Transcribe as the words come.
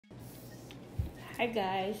Hi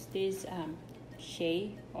guys, this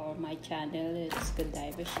Shay, or my channel is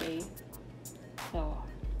Godiva Shay. So,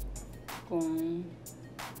 kung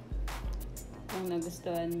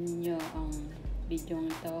nagustuhan niyo ang video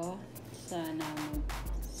ito, sana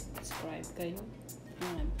mag-subscribe kayo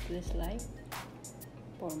and please like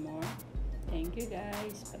for more. Thank you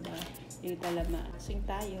guys. Bye-bye. Dito lamasing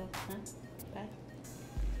tayo. Bye.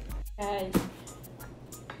 Guys,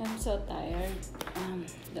 I'm so tired.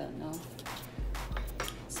 Don't know.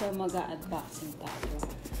 So, mag-a-unboxing tayo.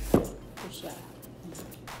 Ito siya.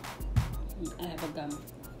 I have a gum.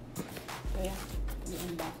 Kaya,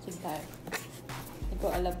 mag-unboxing tayo. Hindi ko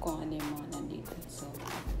alam kung ano yung mga nandito. So,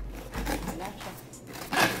 wala siya.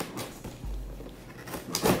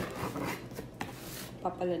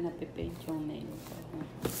 Papala na pipaint yung nail ko.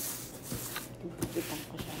 Pipitan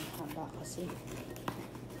ko siya mahaba kasi.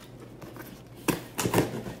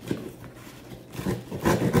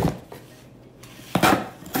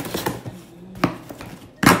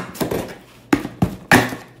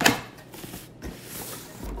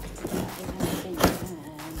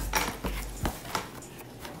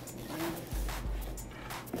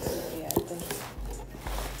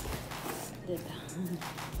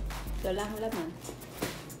 Ito lang laman.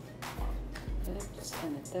 Oops,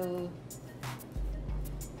 ano to?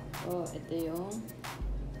 Oh, ito yung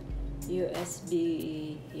USB.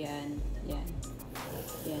 Yan. Yan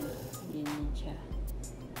siya.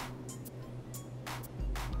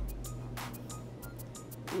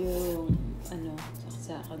 Yung,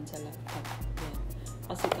 saksakan sa laptop. Yan.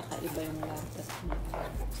 Kasi kakaiba yung laptop na.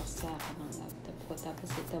 Saksakan ng laptop ko. Tapos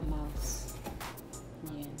ito, mouse.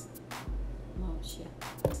 Yan. Mouse siya.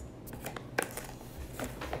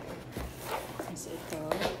 Tapos ito.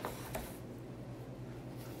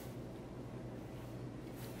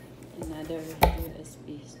 Another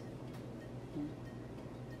USB.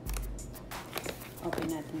 Open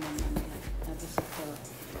natin naman. Tapos ito.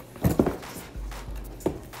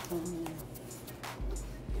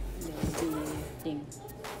 USB thing.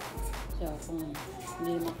 So, kung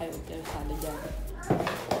hindi naman kayo interesado dyan.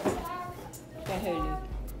 Kahuli.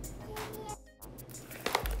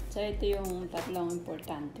 So, ito yung tatlong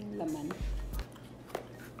importanteng laman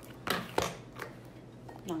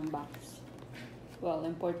ng box. Well,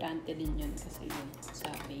 importante din yun kasi yun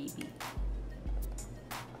sa baby.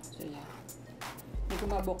 So, yeah. Hindi ko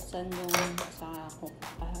mabuksan yung sa kuko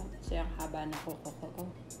kasi ang haba na kuko ko.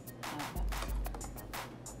 Haba.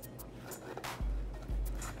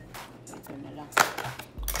 So, ito na lang.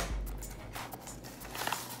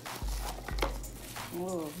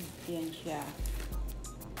 Oh, yan siya.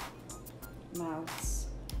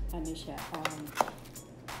 Mouse. Ano siya?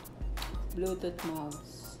 Bluetooth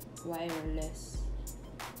mouse. Wireless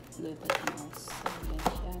Bluetooth mouse. So, yan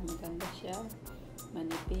siya. Maganda siya.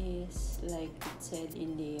 Manipis. Like it said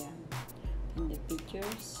in the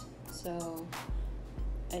pictures. So,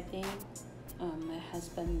 I think my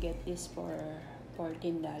husband get this for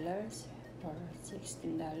 $14 or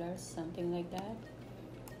 $16. Something like that.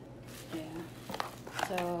 Yeah.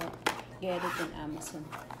 So, get it in Amazon.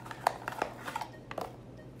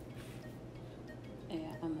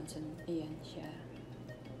 Amazon. Ayan siya.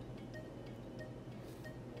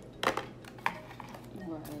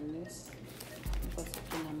 Wireless. Tapos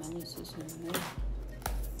ito naman yung susunod.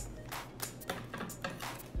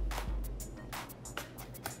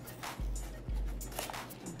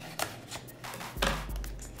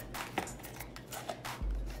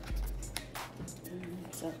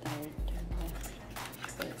 So tired.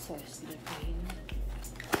 But so sleepy.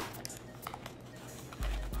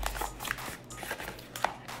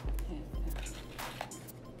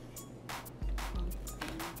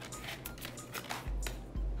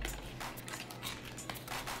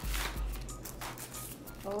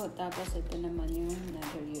 Oh, tapos ito naman yung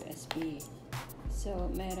another USB. So,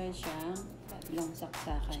 meron siyang tatlong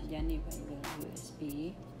saksakan. Yan, iba yung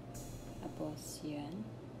USB. Tapos, yan.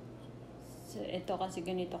 So, ito kasi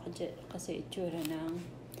ganito kasi itsura ng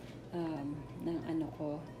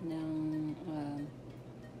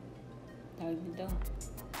tawag nito,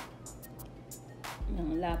 ng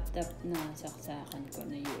laptop na saksakan ko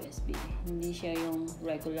na USB. Hindi siya yung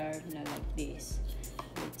regular na like this.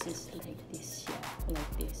 It's just like this, yeah,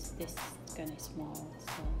 like this. This kind of small,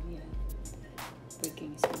 so yeah,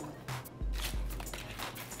 freaking small.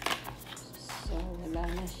 So wala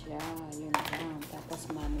na siya, yun lang. Tapos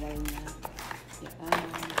manual na,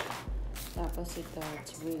 yan. Tapos ito,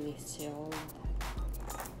 it's really sealed.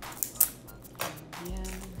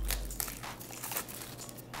 Yan.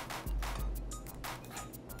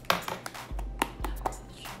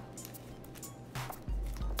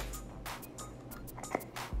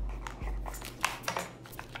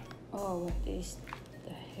 Oh, what is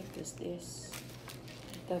the heck is this?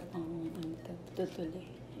 Ito pang ano to, tutuli.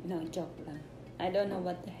 No, joke lang. I don't know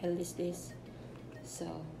what the hell is this. So,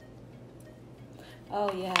 oh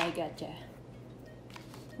yeah, I gotcha.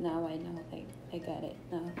 Now I know, I got it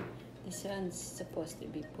now. This one's supposed to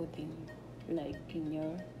be putting like in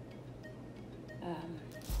your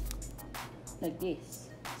like this.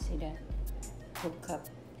 See that? Hook up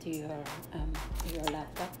to your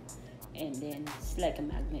laptop, and then it's like a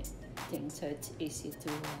magnet thing, so it's easy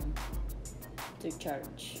to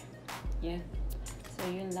charge. Yeah. So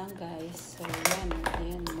yun lang guys. So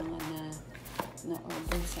yan mga na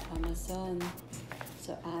order sa Amazon.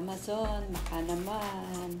 So Amazon, baka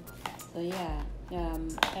naman. So yeah,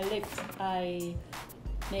 I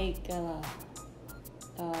make a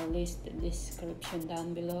list description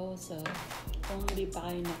down below. So kung hindi pa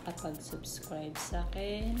kayo nakapag-subscribe sa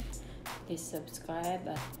akin, please subscribe.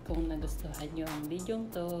 At kung nagustuhan nyo ang video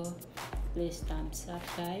to, please thumbs up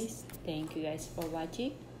guys. Thank you guys for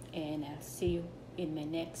watching, and I'll see you in my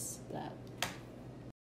next vlog.